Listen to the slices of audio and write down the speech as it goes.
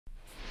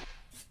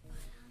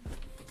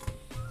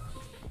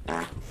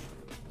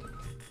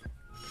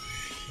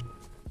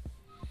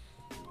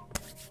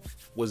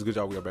What's good,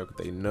 y'all? We are back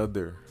with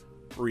another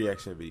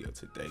reaction video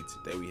today.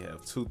 Today we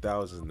have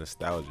 2000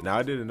 nostalgia. Now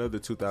I did another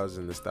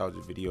 2000 nostalgia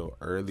video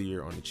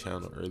earlier on the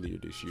channel earlier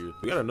this year.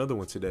 We got another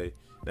one today.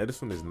 Now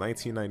this one is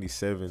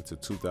 1997 to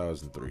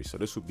 2003. So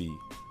this would be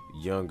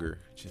younger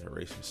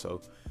generation.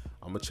 So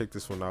I'm gonna check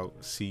this one out,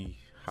 see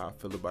how I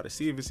feel about it,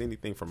 see if it's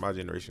anything from my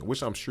generation,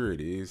 which I'm sure it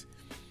is,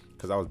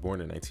 because I was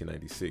born in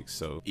 1996.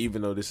 So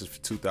even though this is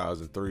for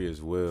 2003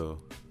 as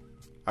well,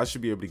 I should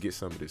be able to get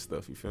some of this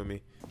stuff, you feel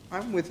me?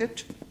 I'm with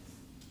it.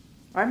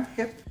 I'm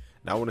hip.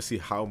 Now I want to see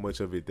how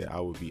much of it that I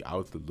would be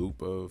out the loop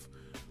of,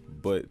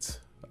 but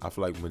I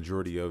feel like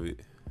majority of it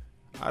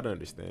I'd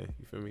understand,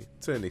 you feel me,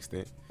 to an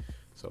extent.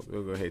 So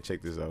we'll go ahead and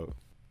check this out.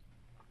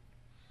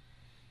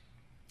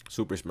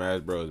 Super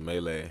Smash Bros.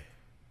 Melee.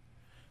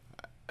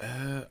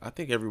 I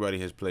think everybody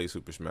has played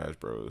Super Smash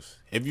Bros.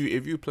 If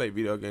you played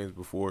video games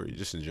before,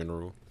 just in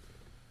general,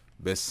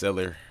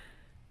 bestseller.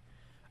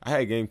 I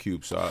had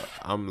GameCube, so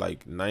I'm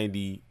like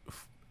 98%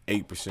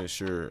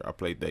 sure I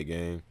played that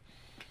game.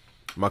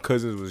 My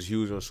cousins was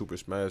huge on Super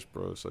Smash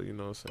Bros, so you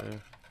know what I'm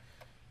saying.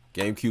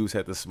 GameCubes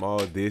had the small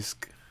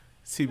disc,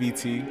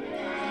 TBT.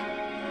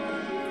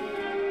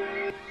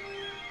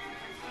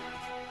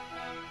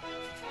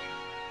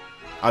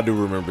 I do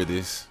remember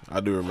this.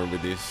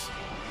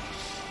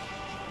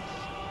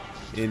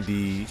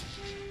 Indeed.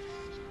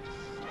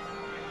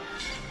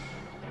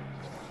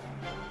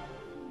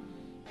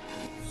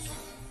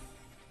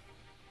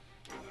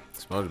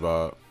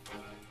 SpongeBob.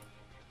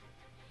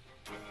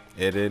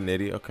 Ed, Edd n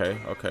Eddy. Okay.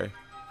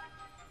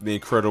 The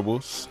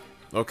Incredibles.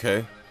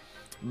 Okay.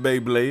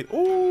 Beyblade.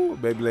 Ooh,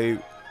 Beyblade.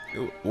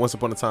 Once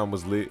upon a time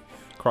was lit.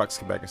 Crocs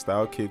back in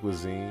style. Kick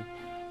was zine.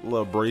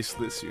 Little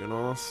bracelets, you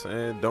know what I'm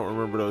saying? Don't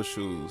remember those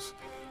shoes.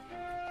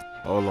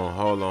 Hold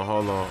on.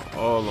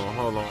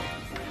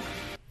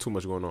 Too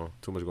much going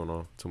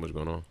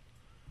on.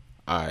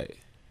 Alright.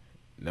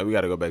 Now we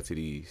gotta go back to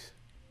these.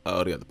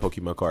 Oh, they got the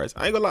Pokemon cards.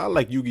 I ain't gonna lie, I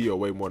like Yu-Gi-Oh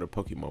way more than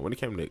Pokemon. When it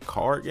came to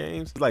card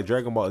games, like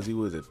Dragon Ball Z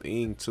was a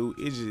thing too.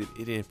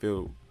 It didn't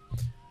feel.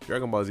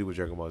 Dragon Ball Z was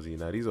Dragon Ball Z.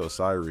 Now these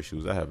Osiris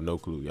shoes, I have no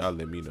clue. Y'all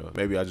let me know.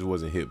 Maybe I just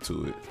wasn't hip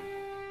to it.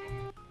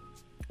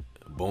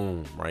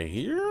 Boom, right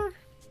here.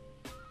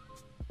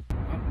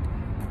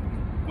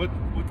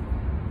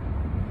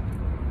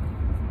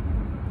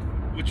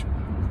 Which?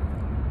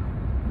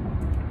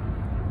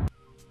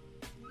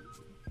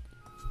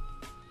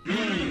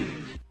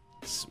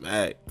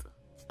 Smacked.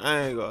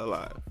 I ain't gonna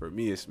lie. For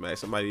me, it's smacked.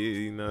 Somebody,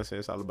 you know what I'm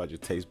saying? It's all about your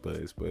taste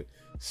buds, but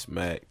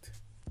smacked.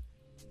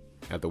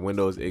 Got the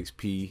Windows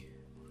XP.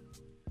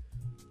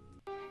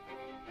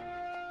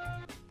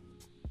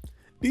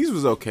 These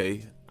was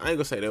okay. I ain't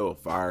gonna say they were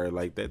fire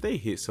like that. They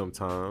hit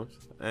sometimes.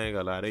 I ain't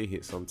gonna lie, they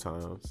hit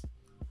sometimes.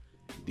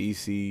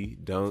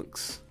 DC,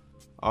 Dunks,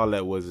 all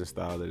that was in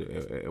style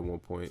at one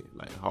point.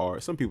 Like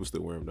hard. Some people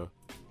still wear them though.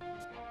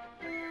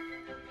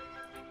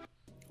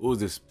 What was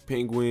this?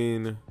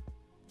 Penguin.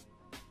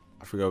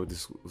 I forgot what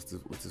this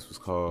was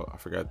called. I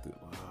forgot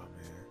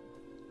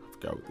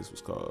what this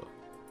was called.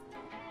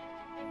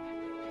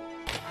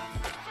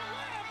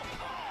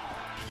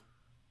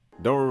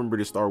 Don't remember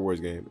the Star Wars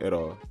game at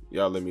all.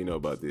 Y'all let me know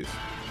about this.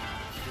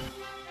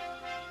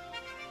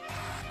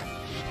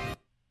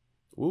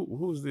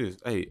 Who's this?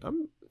 Hey,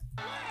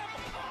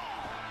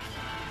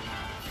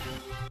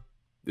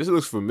 this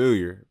looks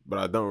familiar, but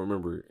I don't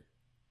remember it.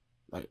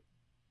 Like,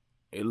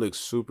 it looks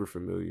super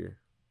familiar.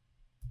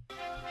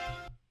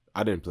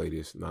 I didn't play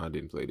this. No, I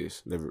didn't play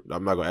this. Never.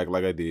 I'm not gonna act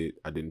like I did.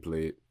 I didn't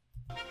play it.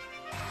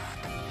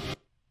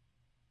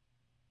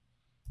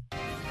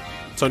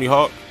 Tony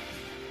Hawk.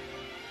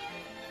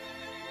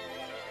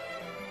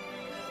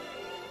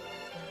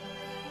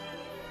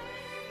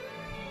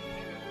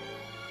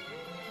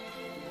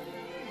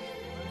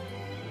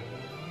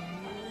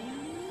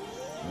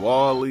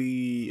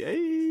 Wally.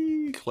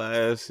 Hey,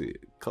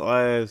 classic.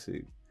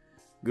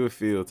 Good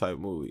feel type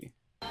movie.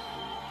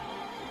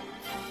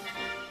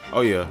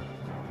 Oh yeah.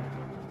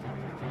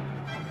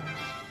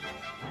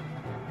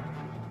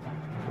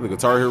 The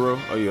Guitar Hero.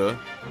 Oh yeah.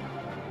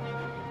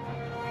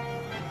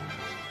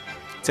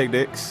 Tech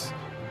Decks.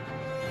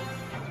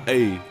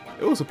 Hey,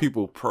 it was some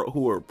people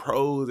who were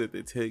pros at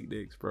the Tech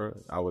Decks, bro.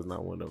 I was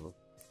not one of them.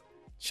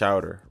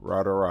 Chowder,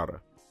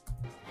 Rada.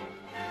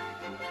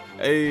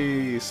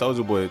 Hey,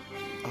 Soulja Boy,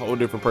 a whole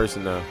different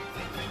person now.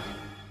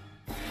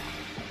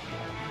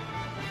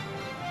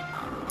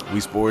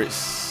 Wii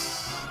Sports.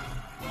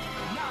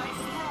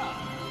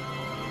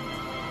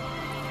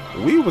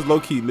 Wii was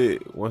low-key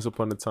lit once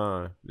upon a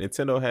time.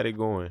 Nintendo had it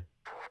going.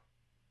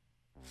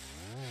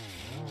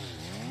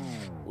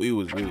 Wii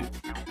was lit.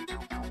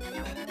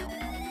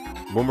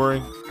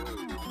 Boomerang.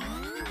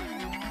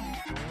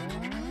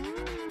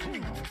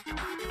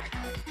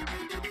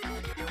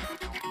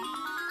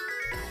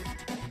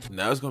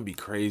 Now it's gonna be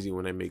crazy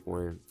when they make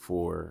one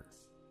for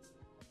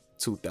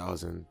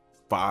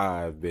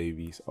 2005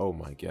 babies. Oh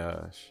my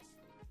gosh.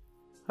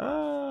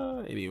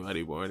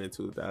 Anybody born in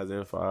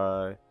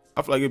 2005?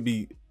 I feel like it'd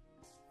be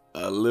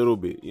a little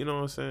bit, you know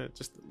what I'm saying?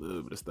 Just a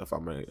little bit of stuff I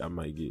might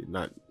get.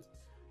 Not,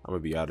 I'm gonna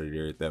be out of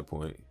there at that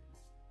point.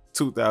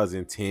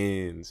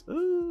 2010s.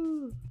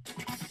 Ooh.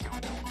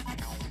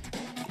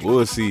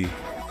 We'll see.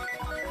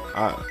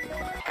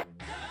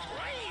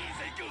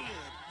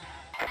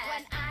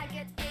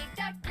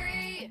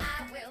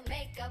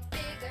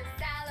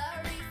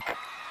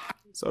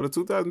 So the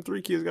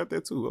 2003 kids got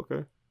that too.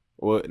 Okay.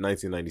 Well,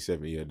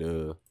 1997. Yeah,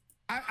 duh.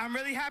 I'm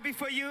really happy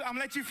for you. I'm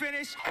gonna let you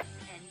finish. And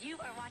you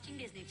are watching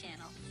Disney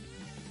Channel.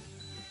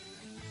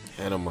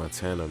 Hannah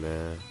Montana,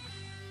 man.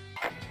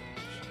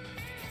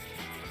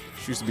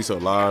 She used to be so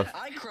live.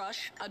 I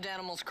crush a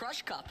Danimal's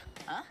Crush Cup.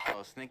 Huh?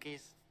 Oh,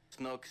 Snickies,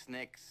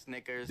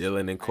 Snickers.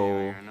 Dylan and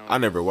Cole. I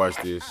never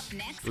watched this.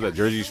 Was that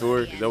Jersey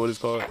Shore? Is that what it's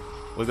called?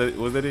 Was that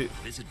it?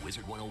 Visit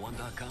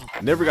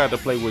wizard101.com. Never got to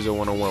play Wizard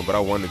 101, but I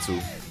wanted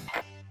to.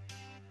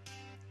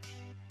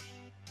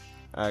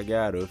 I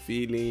got a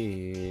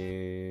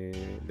feeling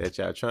that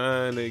y'all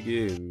trying to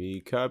give me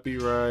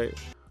copyright.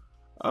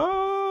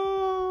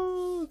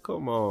 Oh,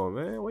 come on,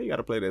 man. Why you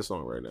gotta play that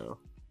song right now?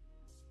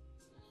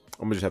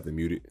 I'm gonna just have to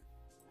mute it.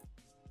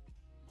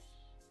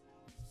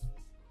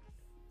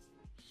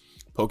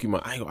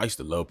 Pokemon. I used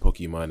to love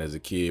Pokemon as a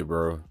kid,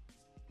 bro.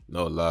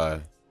 No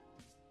lie.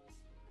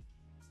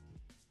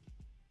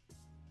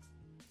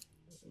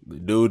 The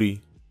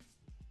Duty.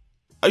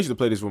 I used to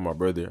play this with my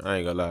brother. I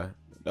ain't gonna lie.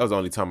 That was the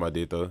only time I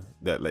did though.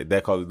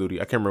 That Call of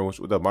Duty. I can't remember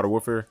what that Modern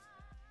Warfare.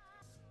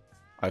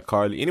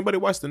 iCarly. Anybody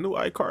watch the new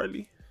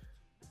iCarly?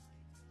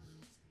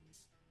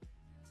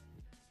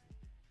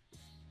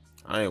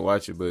 I ain't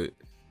watch it, but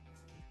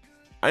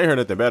I ain't heard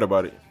nothing bad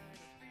about it.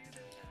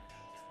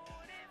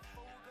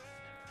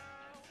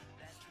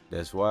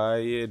 That's why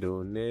it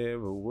don't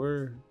never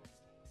work.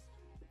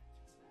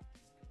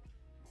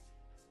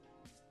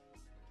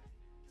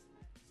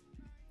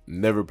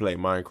 Never played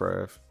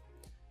Minecraft.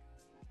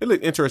 It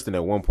looked interesting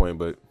at one point,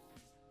 but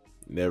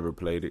never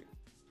played it.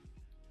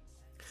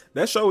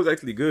 That show was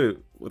actually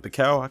good with the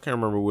cow. I can't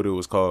remember what it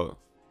was called.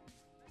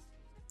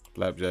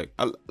 Flapjack.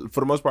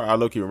 For the most part, I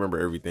low-key remember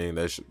everything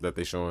that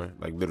they showing.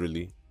 Like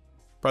literally,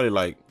 probably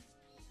like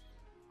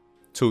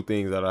 2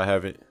 things that I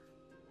haven't.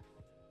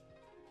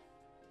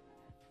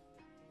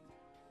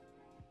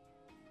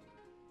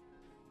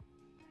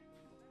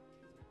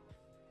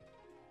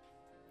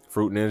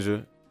 Fruit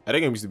Ninja. That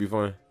game used to be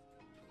fun.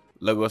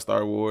 Lego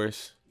Star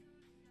Wars.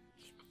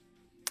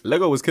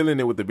 Lego was killing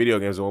it with the video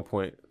games at one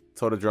point.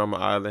 Total Drama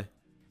Island.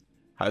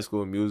 High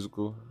School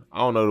Musical. I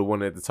don't know the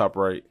one at the top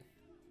right.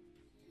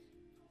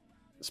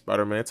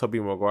 Spider-Man. Tobey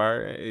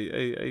Maguire.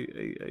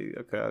 Hey.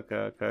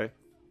 Okay.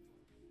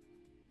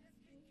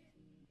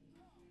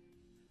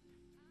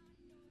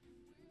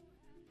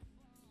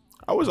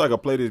 I wish I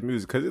could play this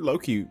music because it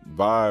low-key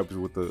vibes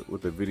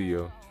with the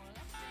video.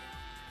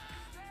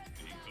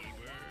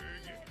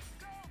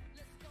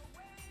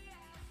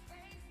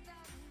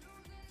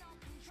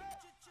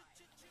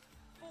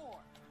 4,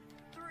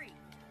 3,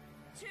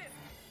 2.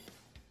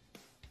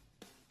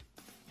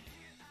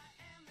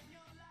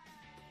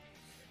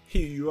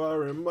 Here you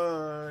are in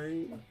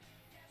mine.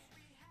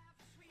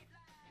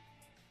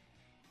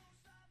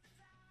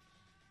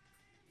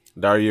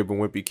 Diary of a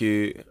Wimpy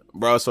Kid.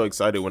 Bro, I was so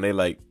excited when they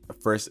like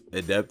first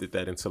adapted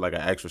that into like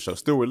an actual show.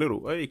 Still with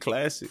Little. Hey,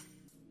 classic.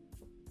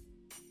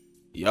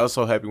 Y'all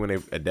so happy when they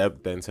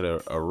adapted that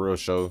into a real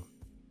show.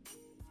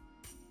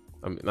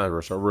 I mean, not a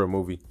real show, a real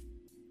movie.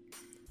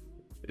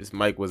 It's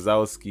Mike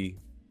Wazowski.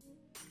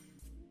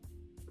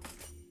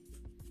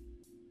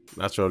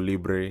 Nacho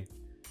Libre.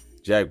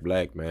 Jack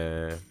Black,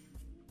 man.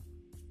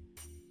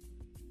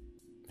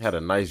 Had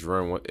a nice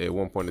run at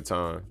one point in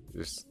time.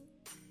 Just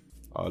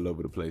all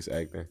over the place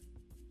acting.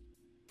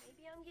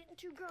 Maybe I'm getting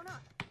too grown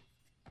up.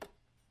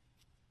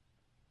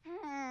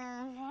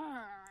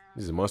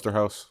 This is Monster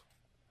House.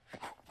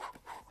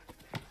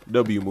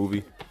 W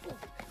movie.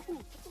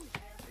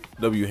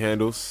 W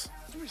handles.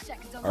 3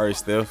 seconds. All right,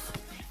 Steph.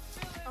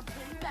 I'm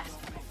playing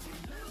basketball.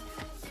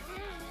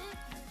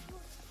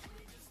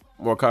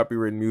 More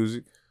copyrighted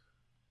music.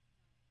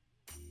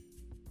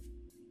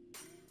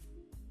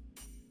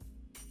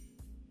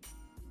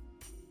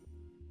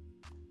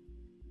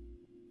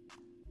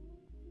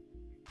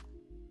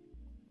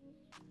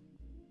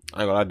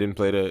 I ain't gonna lie, I didn't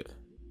play that.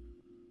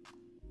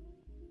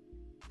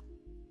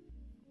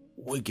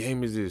 What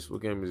game is this?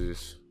 What game is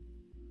this?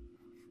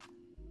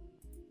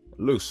 It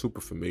looks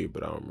super familiar,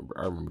 but I don't remember.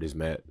 I remember this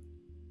map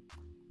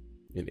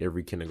in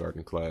every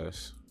kindergarten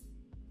class.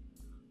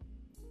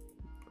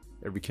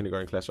 Every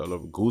kindergarten class all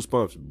over.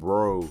 Goosebumps,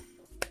 bro.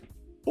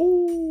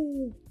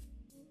 Ooh.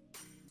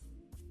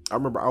 I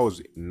remember I was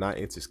not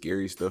into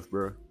scary stuff,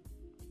 bro.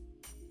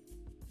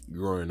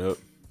 Growing up.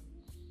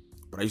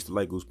 But I used to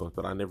like Goosebumps,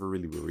 but I never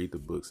really would read the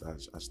books. I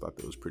just thought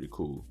that was pretty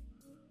cool.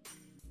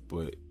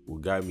 But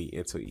what got me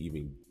into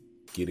even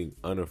getting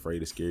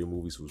unafraid of scary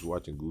movies was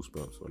watching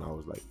Goosebumps when I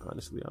was like,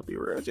 honestly, I'll be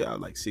real, I was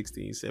like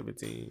 16,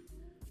 17.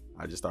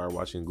 I just started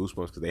watching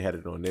Goosebumps because they had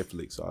it on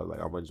Netflix. So I was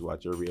like, I'm gonna just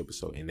watch every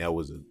episode. And that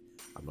was I'm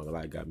not gonna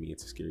lie, it got me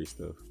into scary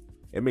stuff.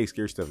 It makes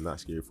scary stuff not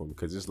scary for me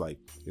because it's like,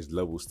 there's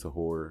levels to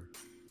horror.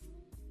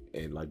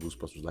 And like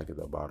Goosebumps was like at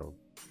the bottom.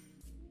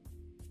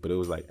 But it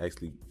was like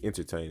actually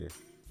entertaining.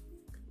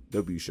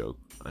 W show.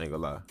 I ain't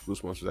gonna lie.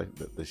 Goosebumps was like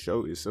the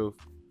show itself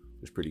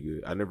was pretty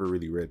good. I never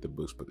really read the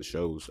books, but the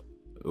shows,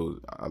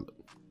 I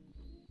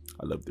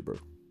loved it, bro.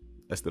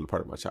 That's still a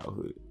part of my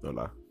childhood. No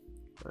lie.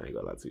 I ain't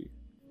gonna lie to you.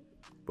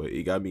 But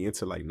it got me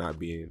into like not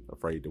being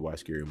afraid to watch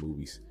scary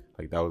movies.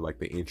 Like that was like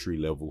the entry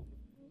level.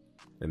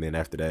 And then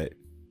after that,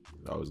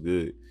 I was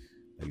good.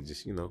 Like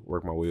just, you know,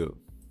 work my way up.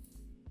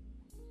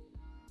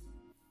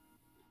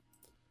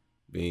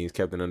 Beans,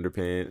 Captain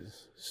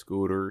Underpants,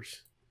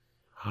 Scooters.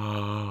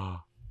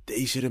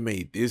 They should have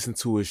made this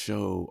into a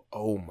show.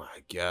 Oh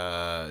my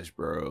gosh,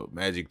 bro.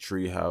 Magic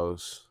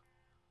Treehouse.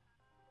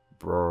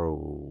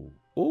 Bro.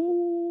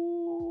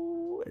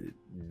 Ooh.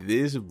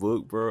 This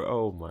book, bro.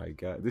 Oh my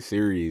god. This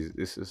series.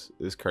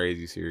 This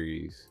crazy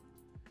series.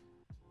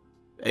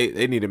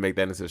 They need to make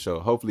that into a show.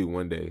 Hopefully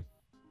one day.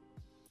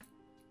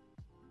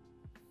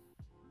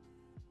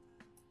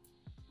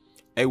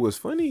 Hey, what's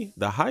funny?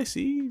 The high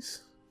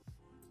seas.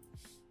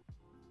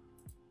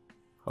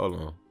 Hold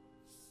on.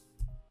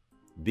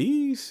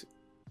 These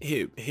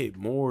hit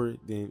more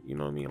than, you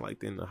know what I mean, like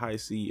than the high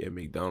C at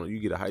McDonald's. You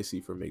get a high C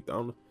from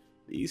McDonald's.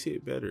 These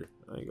hit better.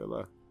 I ain't gonna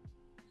lie.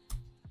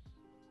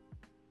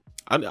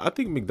 I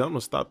think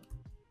McDonald's stopped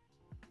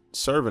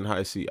serving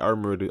high C. I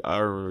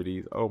remember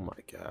these. Oh my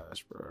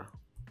gosh, bro.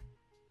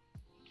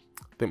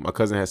 I think my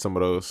cousin had some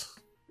of those.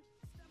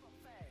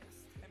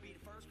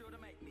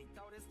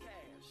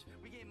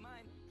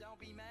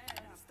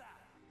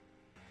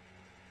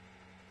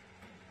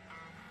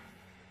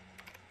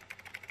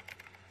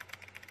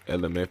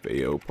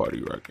 LMFAO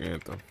party rock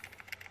anthem.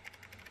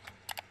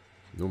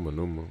 Numa.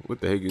 What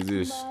the heck is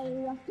this?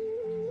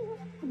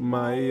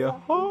 My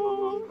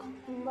heart.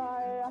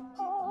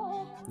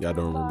 Y'all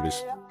don't remember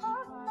this.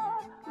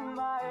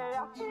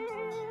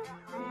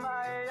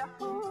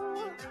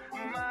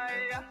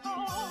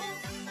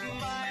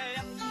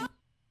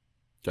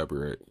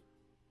 Copyright.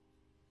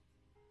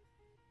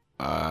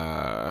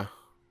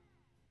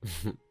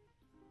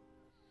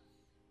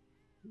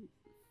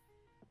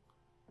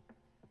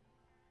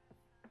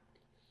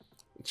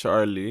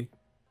 Charlie.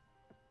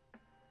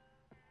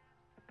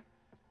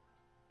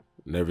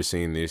 Never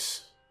seen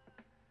this.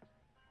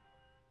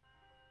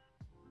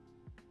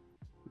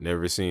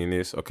 Never seen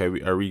this. Okay,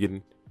 are we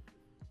getting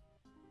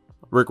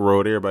Rick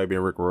Road? Everybody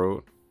being Rick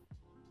Road.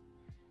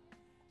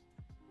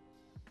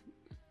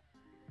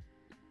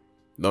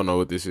 Don't know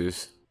what this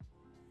is.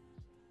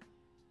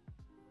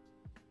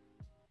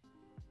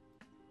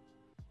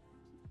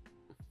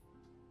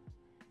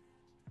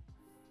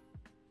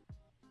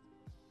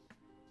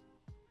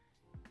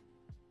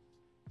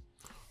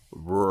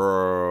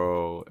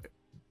 Bro,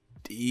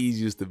 these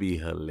used to be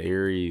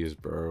hilarious,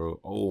 bro.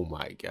 Oh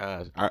my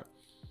gosh.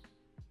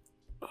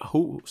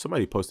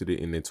 Somebody posted it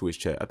in the Twitch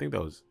chat. I think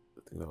that was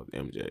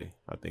MJ.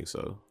 I think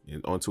so.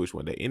 And on Twitch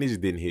one day. And it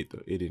just didn't hit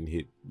though. It didn't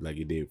hit like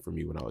it did for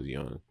me when I was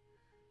young.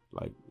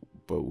 Like,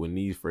 but when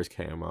these first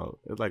came out,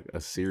 it was like a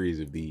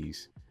series of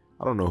these.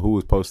 I don't know who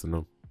was posting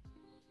them.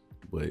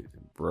 But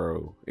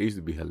bro, it used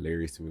to be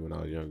hilarious to me when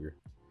I was younger.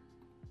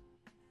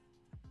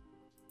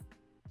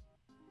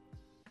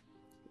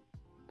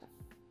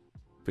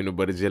 Peanut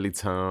butter jelly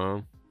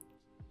time.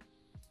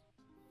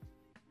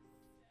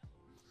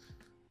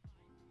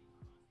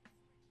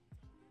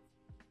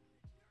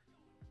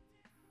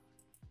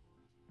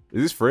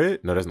 Is this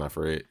Fred? No, that's not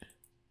Fred.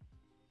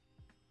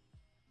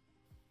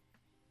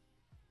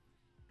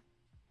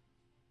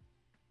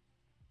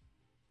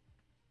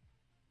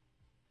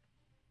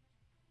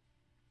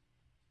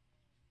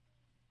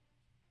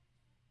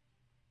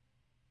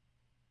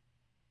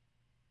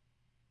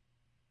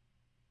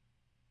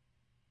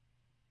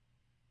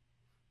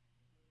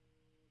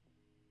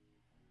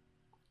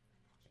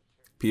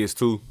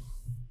 PS2.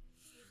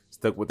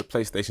 Stuck with the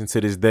PlayStation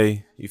to this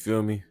day. You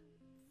feel me?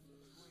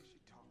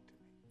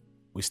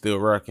 We still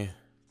rocking.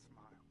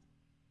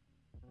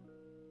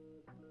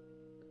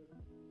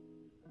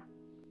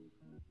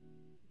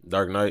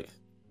 Dark Knight.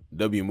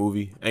 W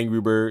movie. Angry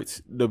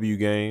Birds. W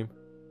game.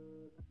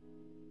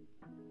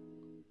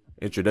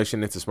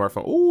 Introduction into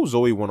smartphone. Ooh,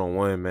 Zoe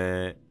 101,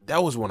 man.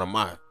 That was one of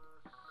my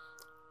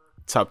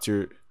top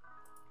tier.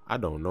 I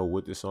don't know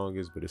what this song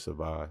is, but it's a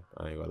vibe.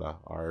 I ain't gonna lie.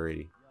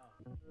 Already.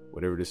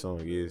 Whatever this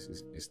song is,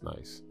 it's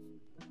nice.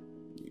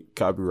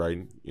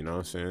 Copywriting, you know what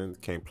I'm saying?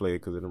 Can't play it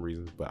because of them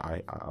reasons, but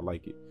I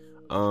like it.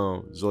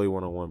 Zoe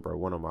 101, bro.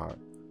 One of my,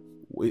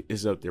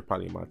 it's up there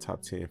probably my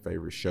top 10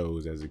 favorite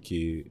shows as a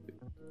kid,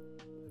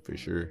 for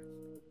sure.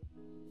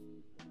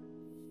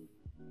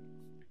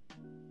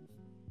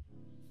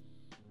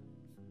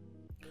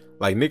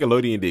 Like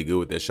Nickelodeon did good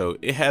with that show.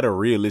 It had a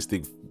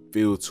realistic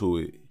feel to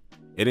it.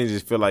 It didn't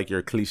just feel like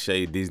your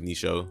cliche Disney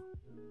show.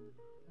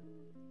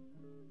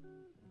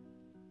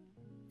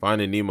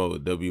 Finding Nemo,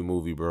 W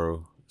movie,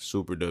 bro.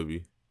 Super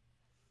W.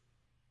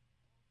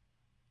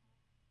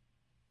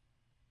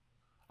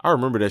 I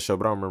remember that show,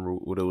 but I don't remember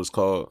what it was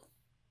called.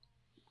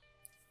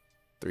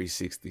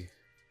 360.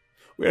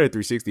 We had a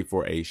 360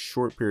 for a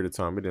short period of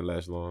time. It didn't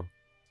last long.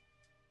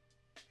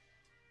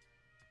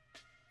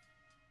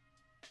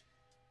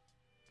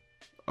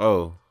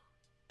 Oh.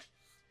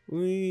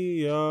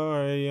 We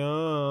are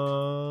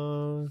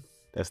young.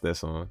 That's that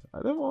song.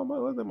 That's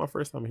my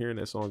first time hearing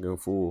that song in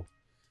full.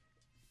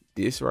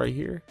 This right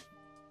here,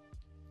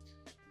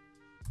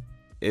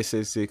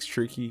 SS6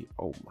 Tricky.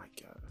 Oh my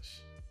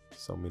gosh,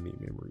 so many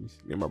memories.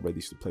 Me and my brother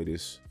used to play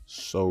this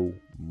so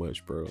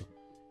much, bro.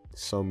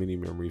 So many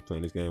memories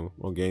playing this game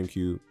on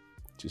GameCube.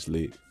 Just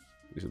lit.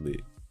 Just lit.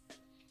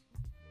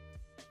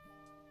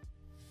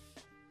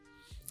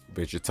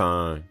 Adventure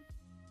Time.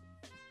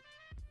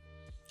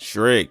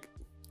 Shrek.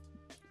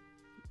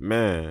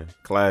 Man,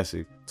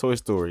 classic. Toy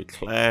Story,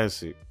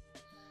 classic.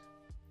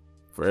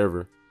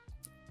 Forever.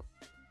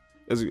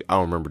 I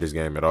don't remember this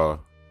game at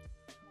all.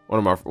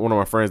 One of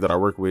my friends that I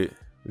work with,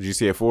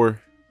 GTA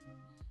 4.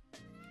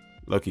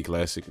 Lucky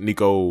classic.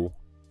 Nico.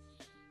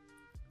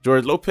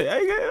 George Lopez. I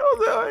ain't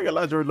gonna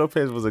lie, George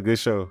Lopez was a good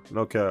show.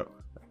 No cap.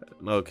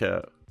 No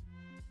cap.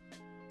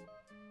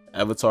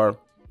 Avatar.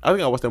 I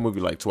think I watched that movie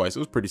like twice. It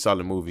was a pretty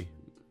solid movie.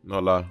 No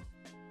lie.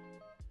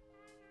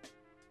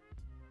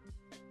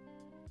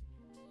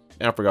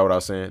 And I forgot what I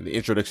was saying. The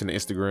introduction to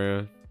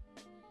Instagram.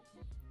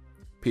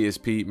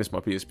 PSP. Miss my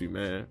PSP,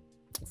 man.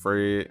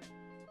 Fred.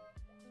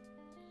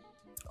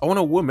 I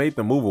wonder what made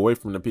them move away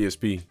from the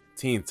PSP.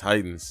 Teen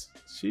Titans.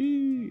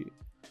 She.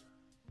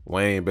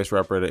 Wayne, best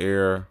rapper of the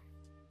era.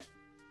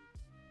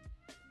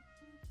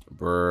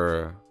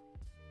 Bruh.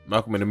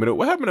 Malcolm in the Middle.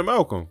 What happened to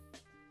Malcolm?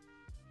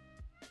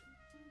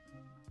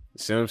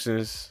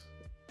 Simpsons.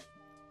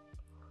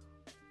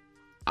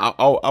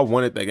 I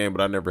wanted that game,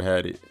 but I never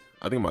had it.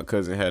 I think my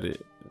cousin had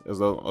it. It was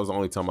the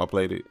only time I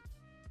played it.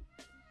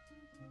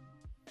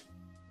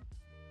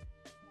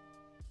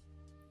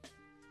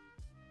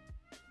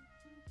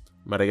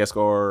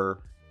 Madagascar.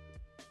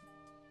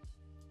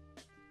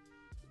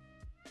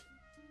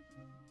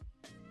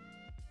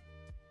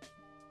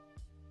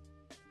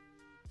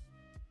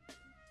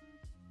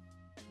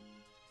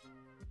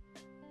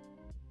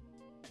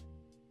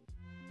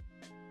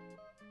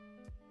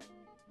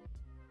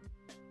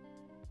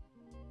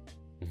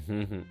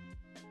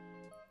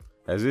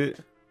 That's it.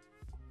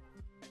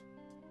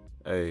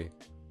 Hey.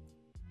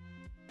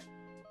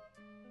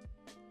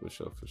 For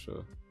sure, for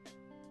sure.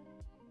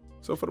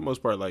 So for the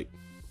most part, like,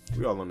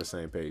 we all on the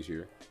same page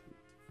here.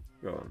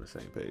 We all on the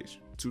same page.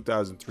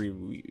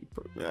 2003,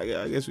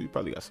 I guess we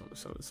probably got some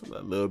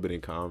a little bit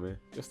in common.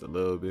 Just a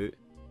little bit.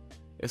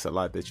 It's a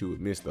lot that you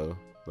would miss though.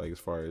 Like as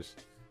far as,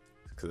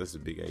 cause that's a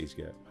big age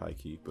gap, high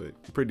key, but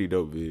pretty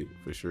dope vid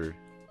for sure.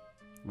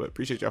 But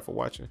appreciate y'all for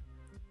watching.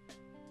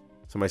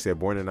 Somebody said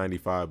born in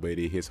 95, but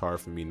it hits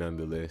hard for me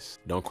nonetheless.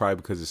 Don't cry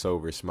because it's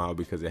over. Smile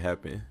because it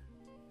happened.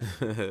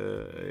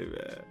 Hey,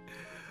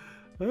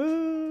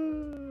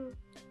 man.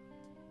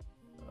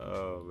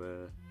 Oh,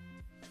 man.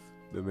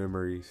 The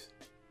memories.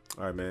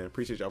 All right, man.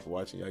 Appreciate y'all for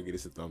watching. Y'all give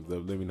us a thumbs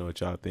up. Let me know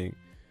what y'all think.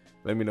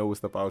 Let me know what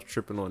stuff I was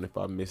tripping on if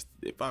I missed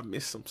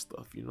some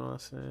stuff. You know what I'm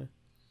saying?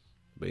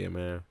 But yeah,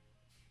 man.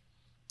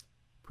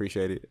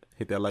 Appreciate it.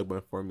 Hit that like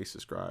button for me.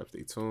 Subscribe.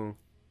 Stay tuned.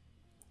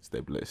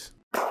 Stay blessed.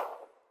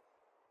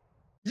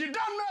 You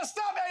done messed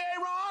up,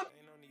 Aaron!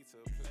 Ain't no need to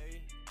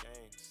play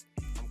games.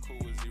 I'm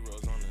cool with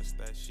zeros on the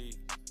stat sheet.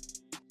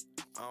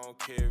 I don't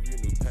care if you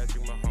knew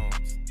Patrick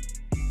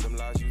Mahomes. Them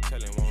lies you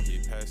telling won't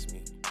get past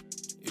me.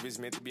 If it's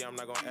meant to be, I'm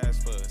not gonna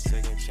ask for a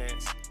second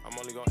chance. I'm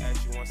only gonna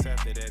ask you once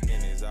after that,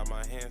 then it's out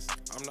my hands.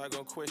 I'm not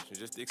gonna question,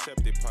 just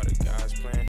accept it, part of God's plan.